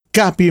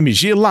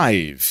KPMG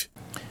Live.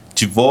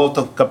 De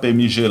volta com o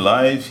KPMG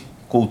Live.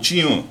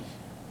 Coutinho,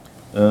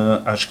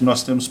 acho que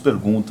nós temos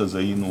perguntas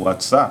aí no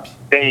WhatsApp.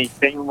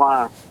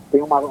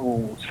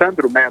 O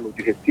Sandro Melo,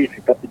 de Recife,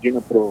 está pedindo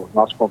para os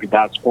nossos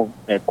convidados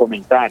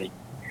comentarem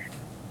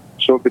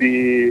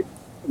sobre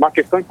uma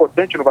questão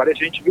importante no varejo.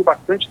 A gente viu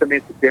bastante também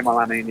esse tema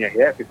lá na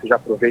NRF, você já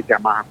aproveita e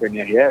amarra com a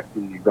NRF,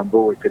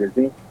 Gamboa e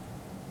Terezinha,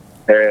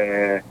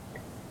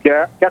 que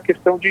é a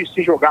questão de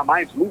se jogar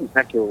mais luz,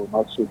 né, que o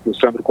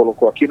Sandro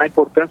colocou aqui, na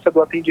importância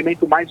do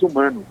atendimento mais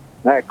humano.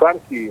 Né? É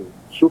claro que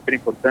super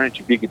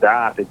importante, Big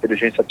Data,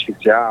 inteligência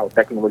artificial,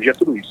 tecnologia,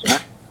 tudo isso, né?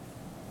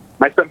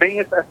 Mas também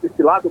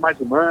esse lado mais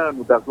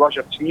humano, das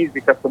lojas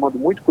físicas, tomando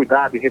muito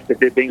cuidado em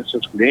receber bem os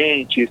seus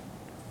clientes.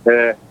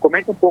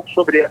 Comenta um pouco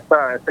sobre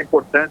essa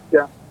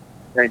importância,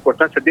 a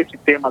importância desse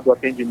tema do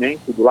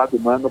atendimento, do lado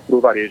humano para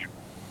o varejo.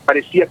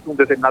 Parecia que em um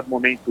determinado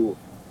momento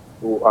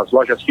as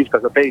lojas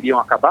físicas até iriam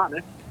acabar,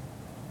 né?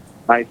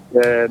 Mas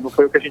não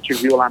foi o que a gente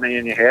viu lá na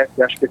NRF,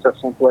 e acho que esse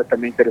assunto é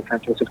também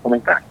interessante vocês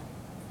comentarem.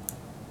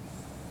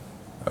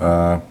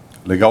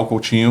 Legal,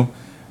 Coutinho.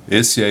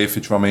 Esse é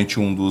efetivamente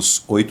um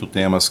dos 8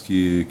 temas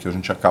que a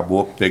gente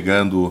acabou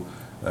pegando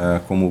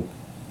como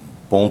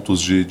pontos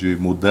de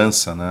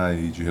mudança, né,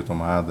 e de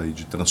retomada e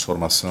de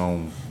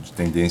transformação de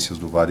tendências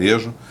do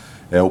varejo.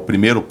 É o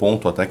primeiro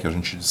ponto até que a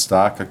gente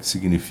destaca, que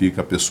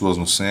significa pessoas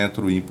no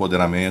centro,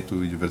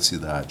 empoderamento e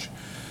diversidade.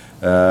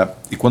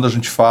 E quando a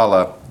gente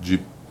fala de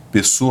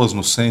pessoas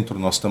no centro,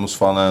 nós estamos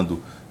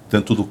falando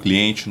tanto do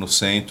cliente no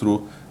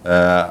centro,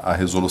 a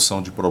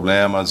resolução de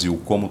problemas e o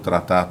como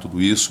tratar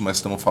tudo isso, mas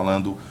estamos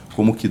falando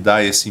como que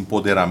dá esse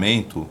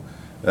empoderamento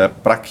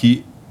para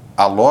que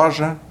a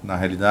loja, na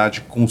realidade,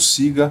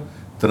 consiga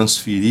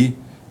transferir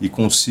e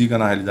consiga,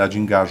 na realidade,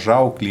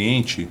 engajar o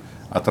cliente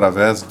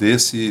através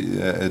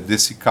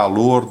desse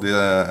calor,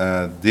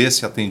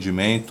 desse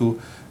atendimento,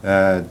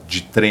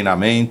 de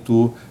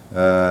treinamento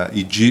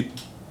e de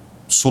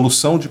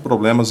solução de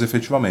problemas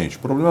efetivamente.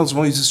 Problemas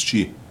vão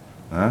existir,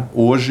 né?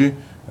 Hoje,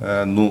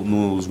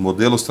 nos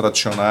modelos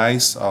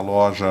tradicionais, a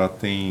loja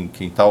tem,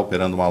 quem está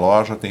operando uma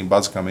loja tem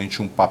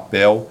basicamente um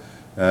papel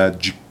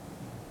de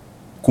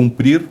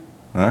cumprir,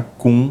 né,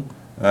 com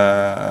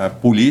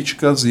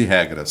políticas e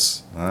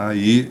regras, né,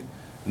 e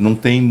não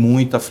tem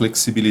muita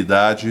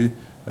flexibilidade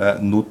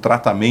no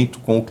tratamento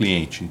com o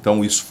cliente.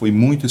 Então isso foi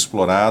muito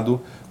explorado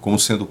como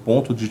sendo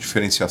ponto de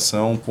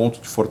diferenciação, ponto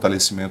de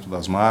fortalecimento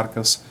das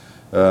marcas,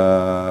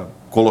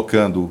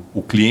 colocando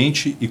o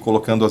cliente e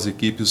colocando as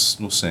equipes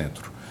no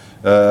centro.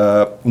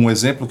 Um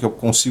exemplo que eu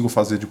consigo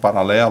fazer de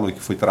paralelo e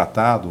que foi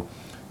tratado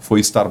foi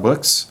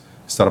Starbucks.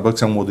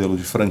 Starbucks é um modelo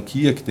de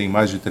franquia que tem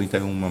mais de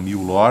 31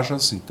 mil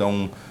lojas,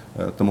 então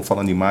estamos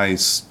falando em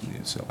mais,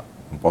 sei lá,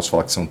 não posso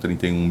falar que são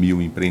 31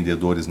 mil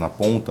empreendedores na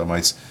ponta,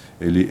 mas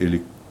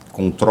ele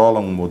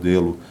controla um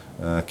modelo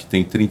que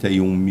tem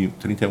 31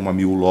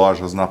 mil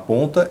lojas na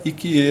ponta e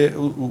que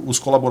os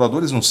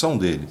colaboradores não são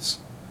deles.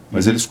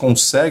 Mas eles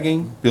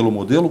conseguem, pelo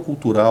modelo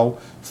cultural,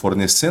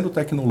 fornecendo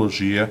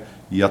tecnologia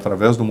e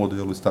através do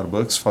modelo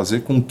Starbucks,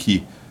 fazer com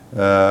que,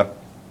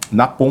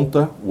 na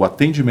ponta, o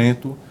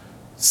atendimento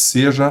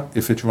seja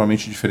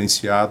efetivamente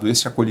diferenciado,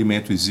 esse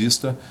acolhimento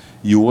exista,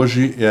 e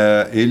hoje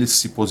eles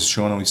se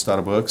posicionam em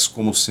Starbucks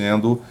como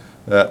sendo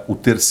o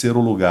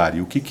terceiro lugar. E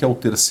o que é o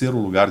terceiro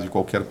lugar de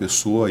qualquer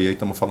pessoa? E aí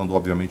estamos falando,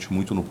 obviamente,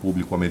 muito no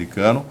público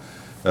americano.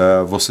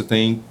 Você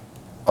tem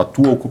a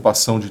tua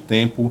ocupação de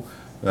tempo,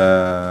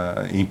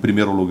 em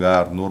primeiro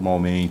lugar,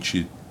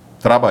 normalmente,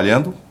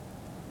 trabalhando,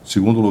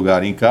 segundo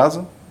lugar, em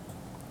casa,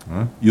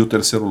 né? E o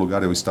terceiro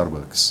lugar é o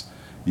Starbucks.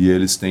 E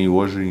eles têm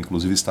hoje,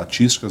 inclusive,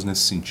 estatísticas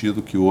nesse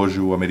sentido, que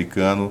hoje o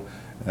americano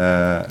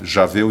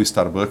já vê o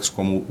Starbucks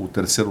como o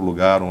terceiro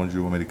lugar onde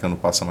o americano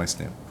passa mais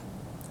tempo.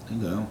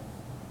 Legal.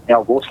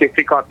 Alguns que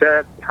ficam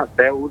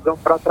até usam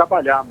para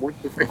trabalhar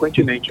muito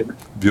frequentemente, né?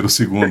 Vira o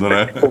segundo,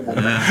 né? Comum,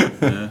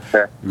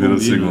 né? Vira o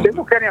segundo. Vocês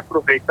não querem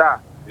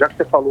aproveitar, já que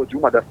você falou de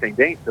uma das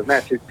tendências, né?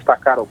 Vocês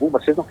destacaram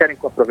algumas, vocês não querem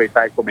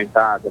aproveitar e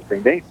comentar das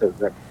tendências?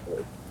 Né?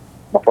 De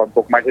uma forma um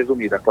pouco mais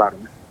resumida, claro,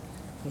 né?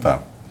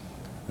 Tá.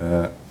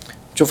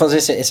 Deixa eu fazer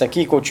esse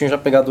aqui, Coutinho, já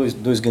pegar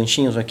dois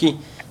ganchinhos aqui.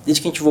 Desde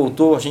que a gente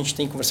voltou, a gente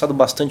tem conversado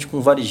bastante com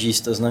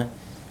varejistas, né?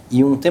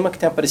 E um tema que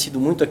tem aparecido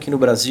muito aqui no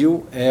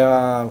Brasil é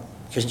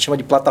que a gente chama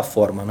de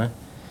plataforma, né?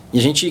 E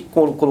a gente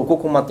colocou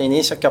como uma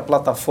tendência que a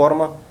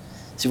plataforma,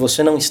 se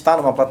você não está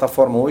numa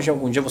plataforma hoje,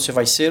 algum dia você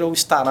vai ser ou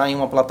estará em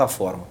uma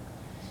plataforma.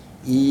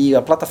 E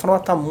a plataforma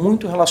está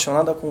muito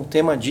relacionada com o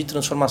tema de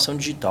transformação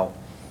digital.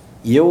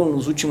 E eu,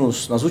 nas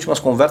últimas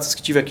conversas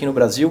que tive aqui no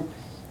Brasil,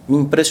 me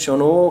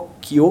impressionou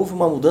que houve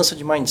uma mudança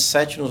de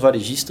mindset nos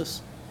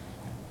varejistas.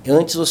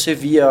 Antes você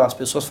via as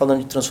pessoas falando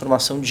de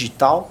transformação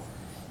digital,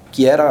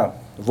 que era,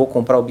 vou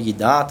comprar o Big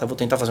Data, vou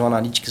tentar fazer um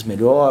analytics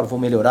melhor, vou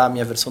melhorar a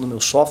minha versão do meu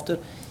software.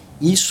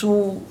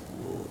 Isso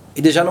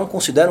eles já não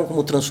consideram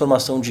como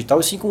transformação digital,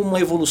 e sim como uma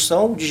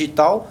evolução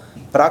digital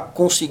para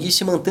conseguir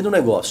se manter no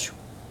negócio.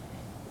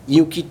 E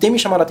o que tem me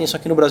chamado a atenção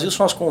aqui no Brasil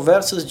são as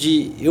conversas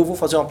de eu vou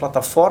fazer uma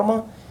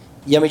plataforma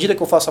E à medida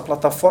que eu faço a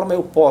plataforma,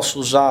 eu posso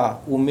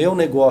usar o meu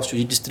negócio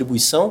de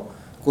distribuição,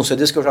 com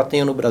CDs que eu já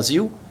tenho no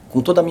Brasil,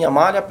 com toda a minha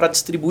malha, para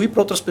distribuir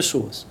para outras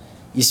pessoas.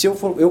 E se eu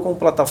como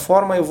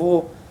plataforma, eu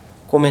vou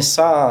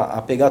começar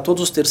a pegar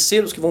todos os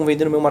terceiros que vão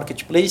vender no meu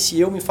marketplace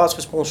e eu me faço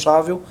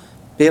responsável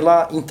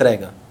pela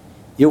entrega.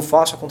 Eu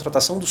faço a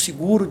contratação do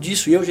seguro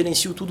disso e eu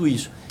gerencio tudo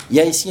isso. E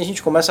aí sim a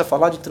gente começa a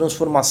falar de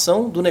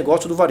transformação do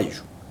negócio do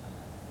varejo.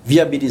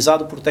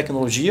 Viabilizado por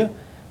tecnologia,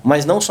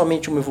 mas não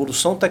somente uma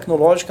evolução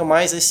tecnológica,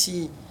 mas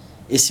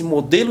esse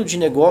modelo de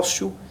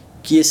negócio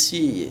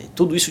que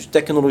tudo isso de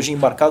tecnologia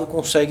embarcado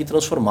consegue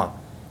transformar.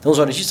 Então os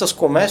varejistas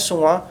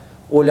começam a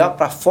olhar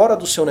para fora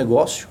do seu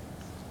negócio,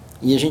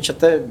 e a gente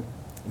até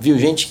viu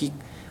gente que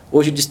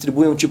hoje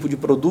distribui um tipo de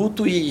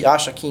produto e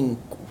acha que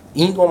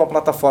indo a uma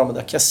plataforma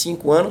daqui a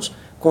 5 anos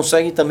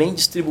consegue também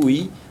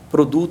distribuir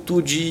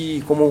produto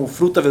como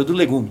fruta, verdura e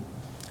legume.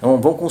 Então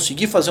vão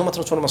conseguir fazer uma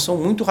transformação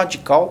muito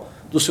radical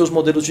dos seus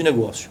modelos de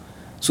negócio.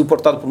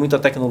 Suportado por muita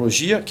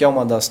tecnologia, que é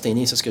uma das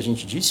tendências que a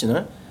gente disse,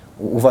 né?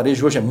 O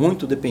varejo hoje é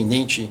muito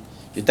dependente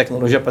de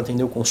tecnologia para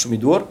atender o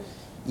consumidor,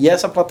 e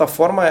essa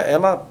plataforma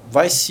ela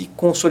vai se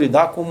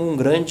consolidar como um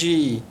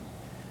grande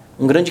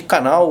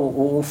canal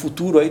ou o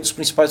futuro aí dos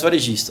principais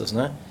varejistas,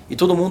 né? E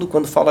todo mundo,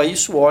 quando fala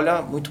isso,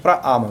 olha muito para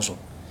a Amazon.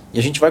 E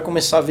a gente vai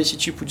começar a ver esse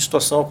tipo de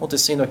situação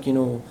acontecendo aqui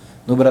no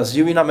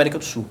Brasil e na América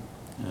do Sul.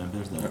 É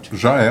verdade.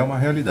 Já é uma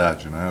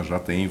realidade, né? Já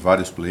tem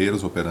vários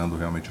players operando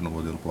realmente no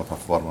modelo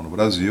plataforma no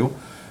Brasil,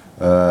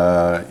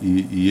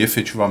 e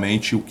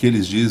efetivamente o que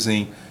eles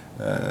dizem,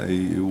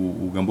 e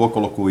o Gamboa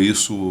colocou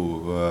isso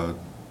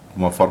de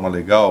uma forma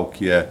legal,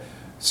 que é: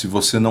 se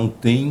você não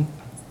tem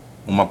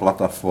uma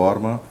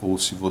plataforma, ou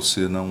se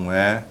você não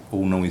é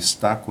ou não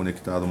está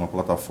conectado a uma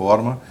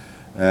plataforma,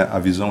 a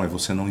visão é: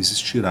 você não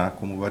existirá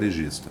como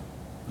varejista.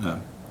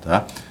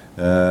 Tá?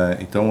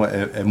 Então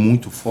é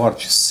muito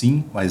forte,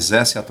 sim, mas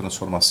essa é a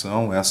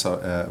transformação,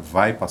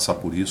 vai passar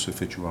por isso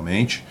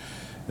efetivamente,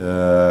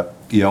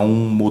 e é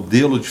um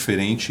modelo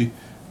diferente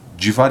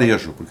de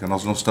varejo, porque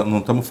nós não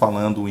estamos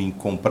falando em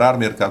comprar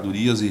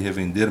mercadorias e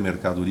revender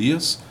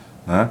mercadorias,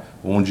 né,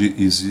 onde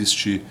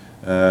existe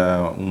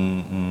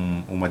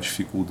uma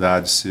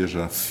dificuldade,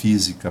 seja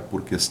física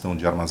por questão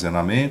de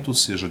armazenamento,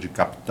 seja de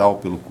capital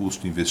pelo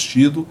custo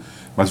investido,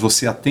 mas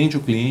você atende o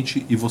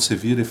cliente e você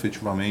vira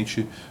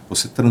efetivamente,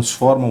 você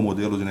transforma o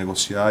modelo de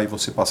negociar e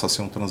você passa a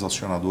ser um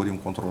transacionador e um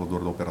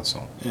controlador da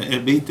operação. É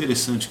bem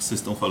interessante o que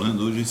vocês estão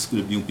falando. Hoje eu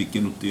escrevi um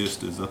pequeno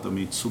texto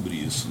exatamente sobre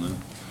isso, né?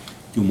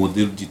 Que o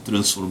modelo de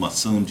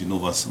transformação, de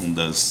inovação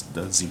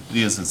das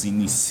empresas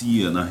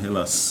inicia na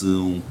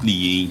relação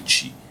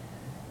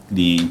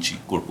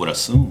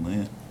cliente-corporação,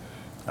 né?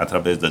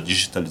 Através da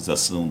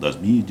digitalização das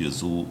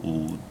mídias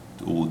ou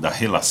da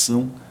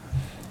relação,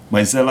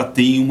 mas ela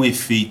tem um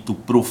efeito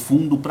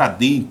profundo para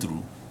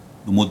dentro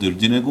do modelo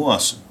de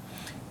negócio,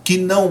 que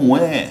não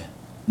é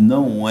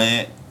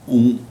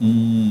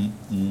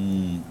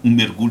um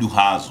mergulho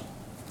raso.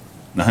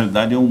 Na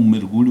realidade é um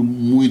mergulho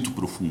muito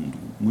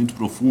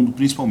profundo,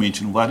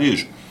 principalmente no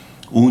varejo,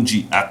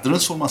 onde a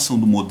transformação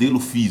do modelo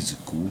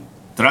físico,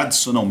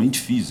 tradicionalmente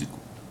físico,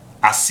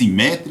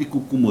 assimétrico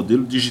com o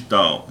modelo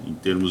digital, em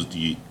termos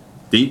de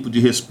tempo de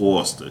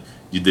resposta,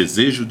 de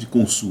desejo de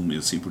consumo e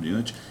assim por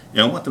diante,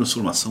 é uma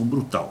transformação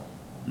brutal,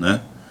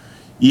 né?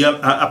 E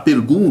a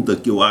pergunta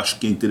que eu acho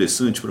que é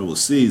interessante para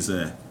vocês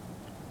é: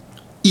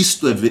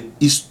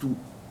 isto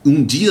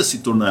um dia se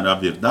tornará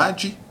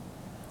verdade?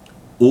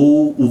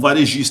 Ou o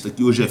varejista,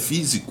 que hoje é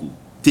físico,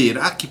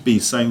 terá que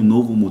pensar em um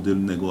novo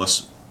modelo de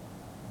negócio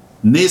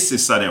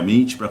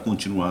necessariamente para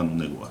continuar no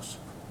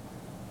negócio?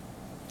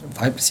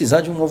 Vai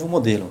precisar de um novo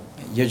modelo.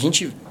 E a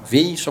gente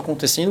vê isso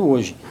acontecendo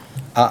hoje.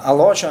 A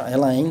loja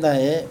ela ainda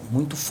é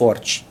muito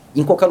forte,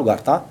 em qualquer lugar,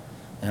 tá?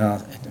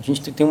 A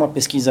gente tem uma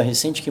pesquisa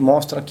recente que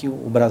mostra que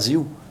o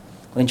Brasil,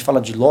 quando a gente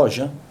fala de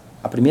loja,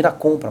 a primeira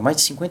compra, mais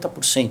de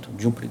 50%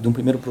 de um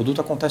primeiro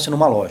produto acontece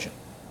numa loja.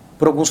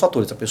 Por alguns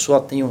fatores. A pessoa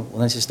tem a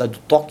necessidade do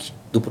toque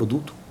do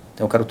produto.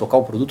 Então eu quero tocar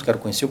o produto, quero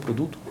conhecer o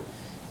produto,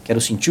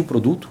 quero sentir o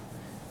produto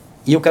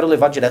e eu quero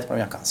levar direto para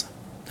minha casa.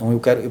 Então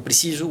eu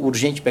preciso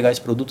urgente pegar esse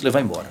produto e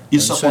levar embora.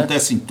 Isso então,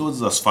 acontece em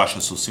todas as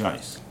faixas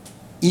sociais?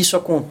 Isso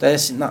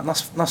acontece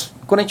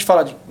quando a gente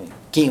fala de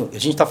a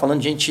gente está falando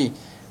de gente,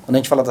 quando a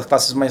gente fala das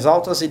classes mais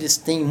altas, eles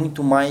têm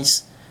muito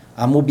mais,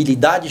 a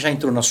mobilidade já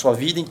entrou na sua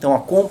vida, então a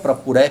compra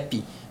por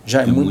app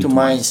já é muito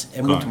mais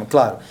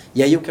claro.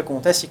 E aí o que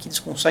acontece é que eles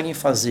conseguem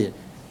fazer,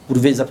 por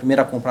vezes, a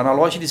primeira compra na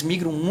loja, eles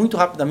migram muito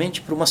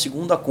rapidamente para uma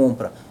segunda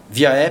compra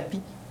via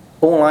app,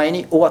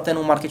 online ou até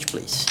no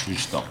marketplace.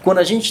 Digital. Quando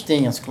a gente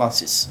tem as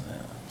classes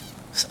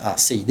A,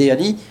 C e D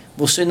ali,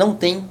 você não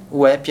tem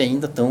o app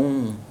ainda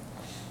tão...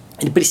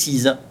 Ele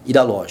precisa ir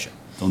à loja.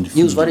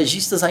 E os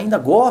varejistas ainda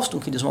gostam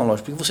que eles vão à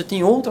loja, porque você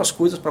tem outras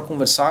coisas para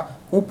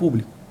conversar com o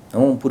público.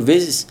 Então, por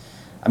vezes,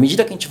 à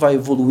medida que a gente vai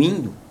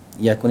evoluindo,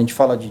 e quando a gente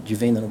fala de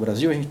venda no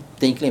Brasil, a gente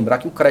tem que lembrar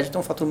que o crédito é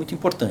um fator muito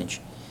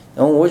importante.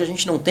 Então, hoje a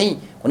gente não tem,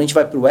 quando a gente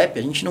vai para o app,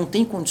 a gente não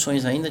tem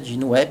condições ainda de,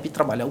 no app,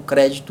 trabalhar o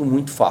crédito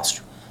muito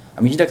fácil.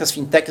 À medida que as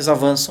fintechs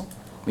avançam,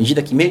 À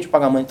medida que meio de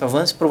pagamento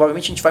avance,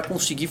 provavelmente a gente vai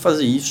conseguir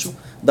fazer isso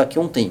daqui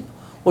a um tempo.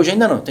 Hoje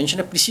ainda não, então a gente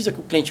ainda precisa que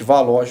o cliente vá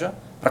à loja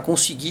para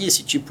conseguir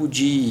esse tipo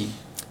de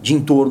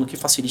entorno que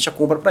facilite a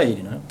compra para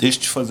ele, né? Deixa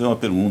eu te fazer uma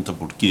pergunta,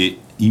 porque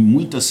em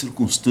muitas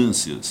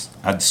circunstâncias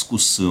a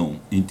discussão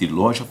entre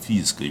loja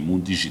física e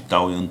mundo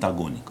digital é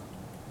antagônica,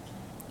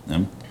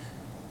 né?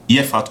 E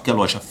é fato que a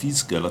loja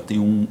física ela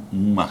tem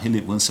uma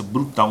relevância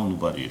brutal no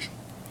varejo.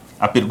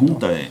 A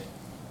pergunta é,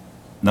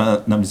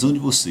 na visão de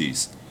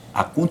vocês,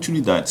 a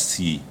continuidade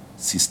se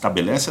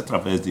estabelece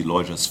através de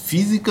lojas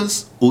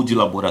físicas ou de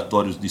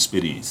laboratórios de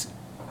experiência?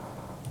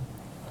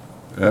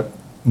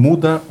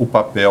 Muda o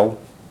papel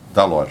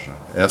da loja.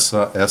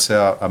 Essa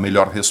é a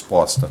melhor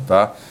resposta,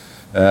 tá?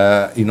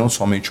 E não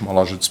somente uma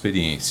loja de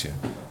experiência.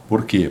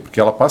 Por quê? Porque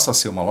ela passa a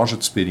ser uma loja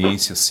de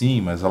experiência, sim,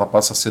 mas ela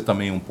passa a ser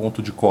também um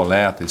ponto de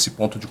coleta. Esse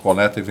ponto de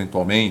coleta,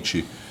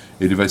 eventualmente,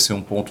 ele vai ser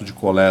um ponto de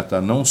coleta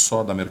não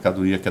só da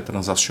mercadoria que é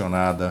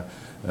transacionada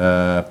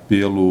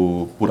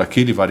por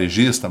aquele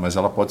varejista, mas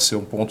ela pode ser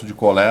um ponto de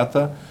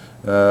coleta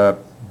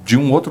de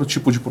um outro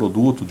tipo de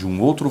produto, de um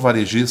outro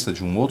varejista,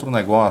 de um outro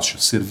negócio,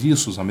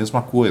 serviços, a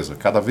mesma coisa.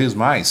 Cada vez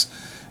mais,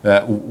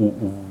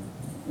 o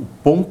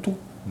ponto,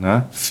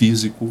 né,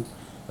 físico,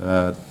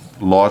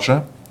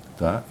 loja,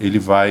 tá, ele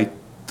vai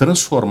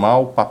transformar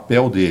o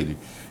papel dele.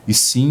 E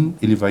sim,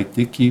 ele vai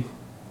ter que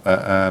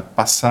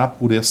passar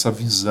por essa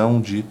visão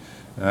de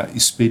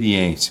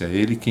experiência.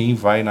 Ele quem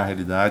vai, na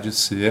realidade,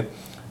 ser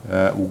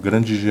o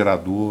grande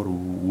gerador,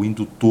 o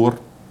indutor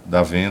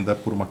da venda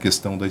por uma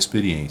questão da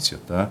experiência.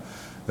 Tá?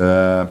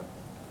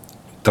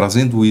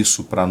 Trazendo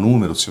isso para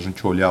números, se a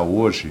gente olhar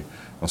hoje,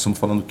 nós estamos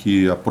falando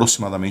que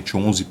aproximadamente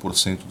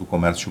 11% do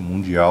comércio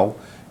mundial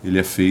ele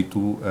é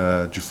feito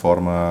de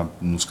forma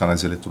nos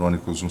canais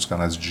eletrônicos, nos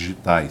canais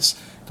digitais.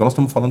 Então nós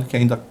estamos falando que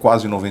ainda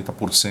quase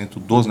 90%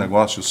 dos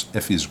negócios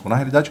é físico. Na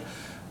realidade,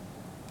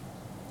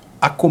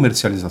 a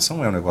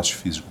comercialização é um negócio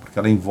físico, porque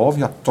ela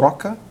envolve a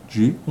troca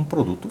de um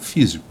produto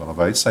físico. Ela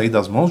vai sair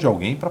das mãos de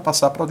alguém para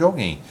passar para de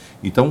alguém.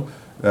 Então,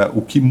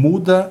 o que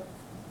muda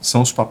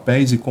são os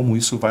papéis e como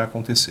isso vai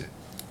acontecer.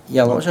 E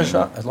a loja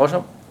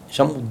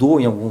já mudou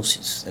em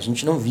alguns... A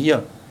gente não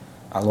via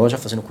a loja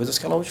fazendo coisas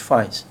que ela hoje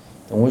faz.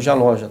 Então, hoje a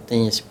loja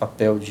tem esse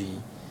papel de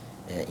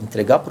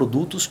entregar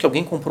produtos que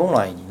alguém comprou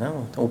online, né?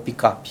 Então, o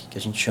pick-up, que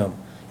a gente chama.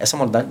 Essa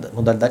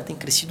modalidade tem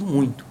crescido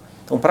muito.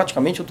 Então,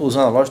 praticamente, eu estou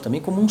usando a loja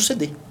também como um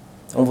CD.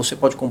 Então, você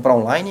pode comprar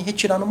online e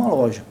retirar numa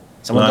loja.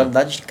 Essa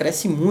modalidade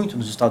cresce muito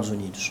nos Estados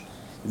Unidos.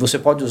 E você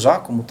pode usar,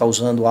 como está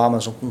usando a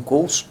Amazon com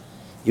Coles,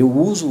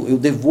 eu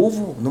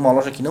devolvo numa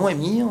loja que não é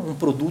minha, um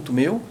produto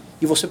meu,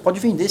 e você pode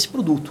vender esse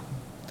produto.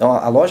 Então,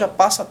 a loja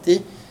passa a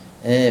ter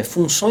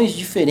funções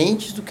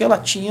diferentes do que ela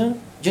tinha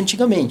de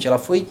antigamente. Ela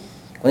foi,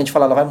 quando a gente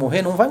fala ela vai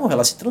morrer, não vai morrer,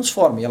 ela se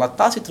transforma. E ela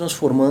está se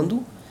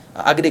transformando,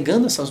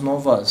 agregando essas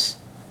novas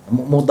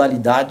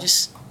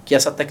modalidades que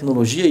essa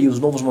tecnologia e os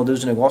novos modelos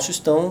de negócio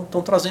estão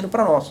trazendo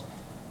para nós.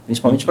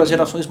 Principalmente para as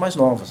gerações mais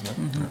novas. Né?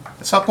 Uhum.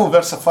 Essa é uma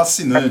conversa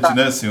fascinante,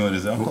 né,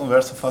 senhores? É uma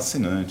conversa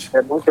fascinante.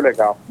 É muito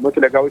legal, muito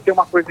legal. E tem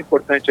uma coisa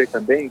importante aí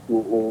também, que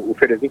o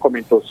Ferezinho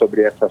comentou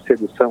sobre essa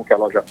sedução que a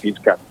loja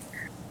física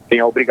tem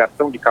a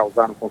obrigação de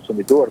causar no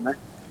consumidor, né?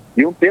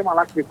 E um tema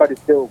lá que me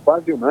pareceu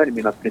quase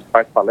unânime nas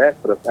principais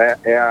palestras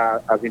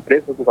as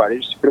empresas do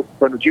varejo se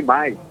preocupando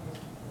demais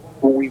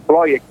com o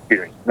employee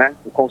experience, né?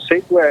 O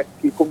conceito é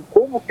que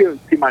como que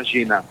se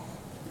imagina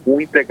um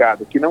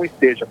empregado que não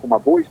esteja com uma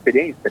boa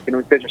experiência, que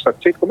não esteja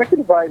satisfeito, como é que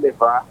ele vai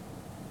levar,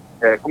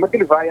 como é que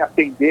ele vai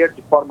atender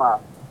de forma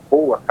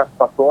boa,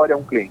 satisfatória a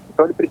um cliente?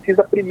 Então ele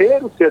precisa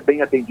primeiro ser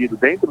bem atendido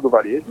dentro do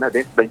varejo, né,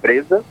 dentro da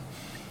empresa,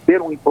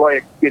 ter um employee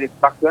experience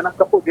bacana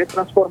para poder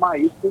transformar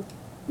isso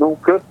num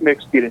customer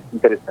experience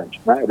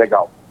interessante, né?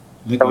 Legal.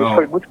 Então isso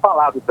foi muito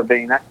falado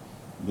também, né?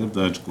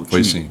 Verdade, Coutinho.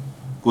 Foi sim.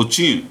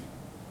 Coutinho,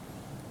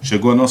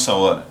 chegou a nossa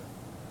hora.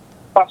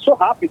 Passou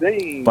rápido,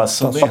 hein?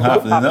 Passou bem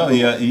rápido. Não,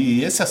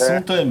 e esse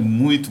assunto é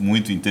muito,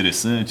 muito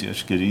interessante.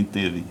 Acho que a gente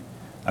teve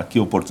aqui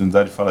a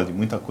oportunidade de falar de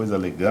muita coisa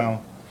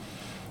legal.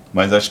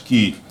 Mas acho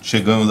que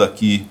chegamos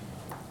aqui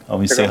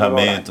ao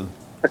encerramento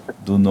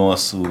do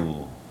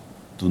nosso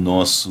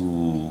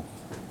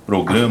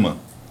programa.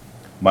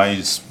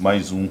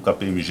 Mais um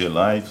KPMG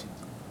Live.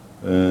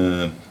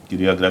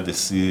 Queria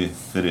agradecer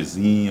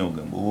Ferezinho, o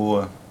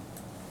Gamboa,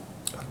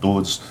 a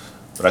todos,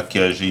 para que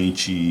a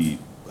gente...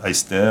 a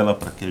Estela,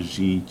 para que a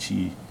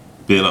gente,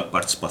 pela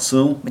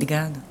participação.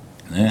 Obrigada.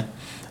 Né?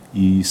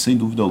 E, sem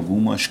dúvida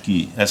alguma, acho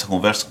que essa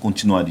conversa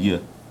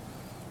continuaria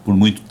por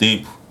muito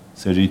tempo,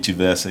 se a gente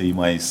tivesse aí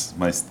mais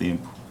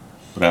tempo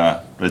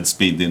para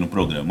despender no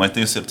programa. Mas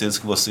tenho certeza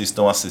que vocês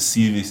estão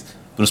acessíveis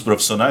para os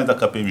profissionais da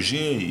KPMG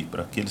e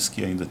para aqueles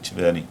que ainda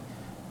tiverem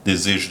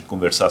desejo de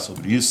conversar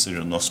sobre isso,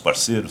 sejam nossos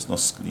parceiros,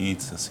 nossos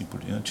clientes e assim por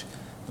diante.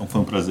 Então,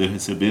 foi um prazer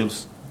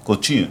recebê-los.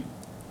 Coutinho.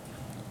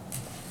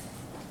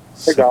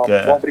 Legal.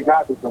 Bom,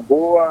 obrigado,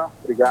 Gamboa,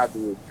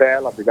 obrigado,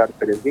 Stella, obrigado,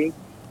 Ferezinho.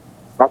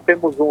 Nós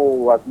temos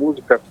as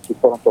músicas que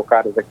foram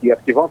tocadas aqui,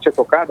 as que vão ser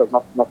tocadas,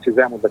 nós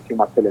fizemos aqui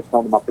uma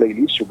seleção de uma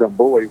playlist, o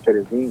Gamboa e o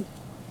Ferezinho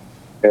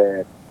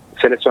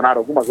selecionar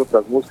algumas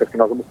outras músicas que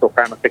nós vamos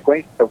tocar na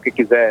sequência. Então, quem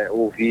quiser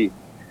ouvir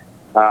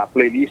a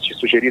playlist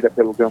sugerida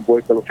pelo Gamboa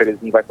e pelo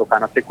Ferezinho vai tocar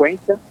na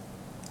sequência.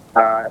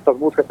 Essas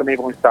músicas também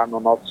vão estar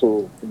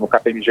no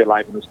KPMG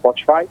Live no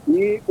Spotify.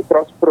 E o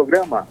próximo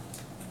programa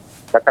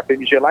da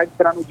KPMG Live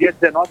será no dia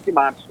 19 de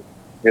março,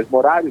 mesmo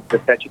horário,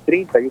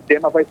 17h30, e o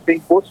tema vai ser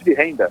imposto de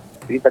renda.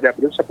 30 de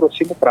abril se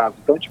aproxima o prazo.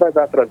 Então a gente vai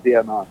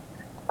trazer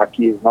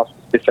aqui nossos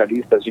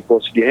especialistas de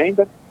imposto de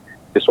renda,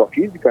 pessoa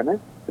física, né,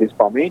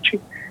 principalmente,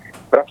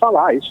 para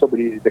falar aí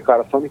sobre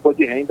declaração de imposto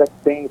de renda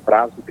que tem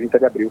prazo 30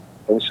 de abril.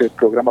 Então esse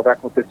programa vai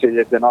acontecer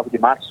dia 19 de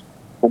março,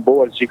 com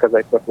boas dicas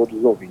aí para todos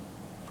os ouvintes.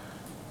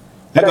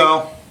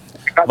 Legal.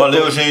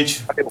 Valeu,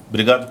 gente.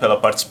 Obrigado pela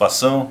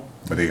participação.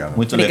 Obrigado.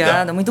 Muito legal.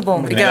 Obrigada, muito bom.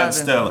 Obrigado,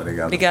 Stella.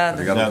 Obrigado.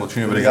 Obrigado,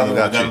 Coutinho. Obrigado,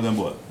 Gatti. Obrigado,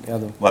 Gamboa.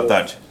 Obrigado. Boa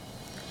tarde.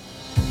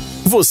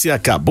 Você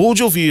acabou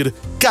de ouvir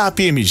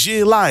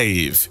KPMG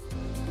Live.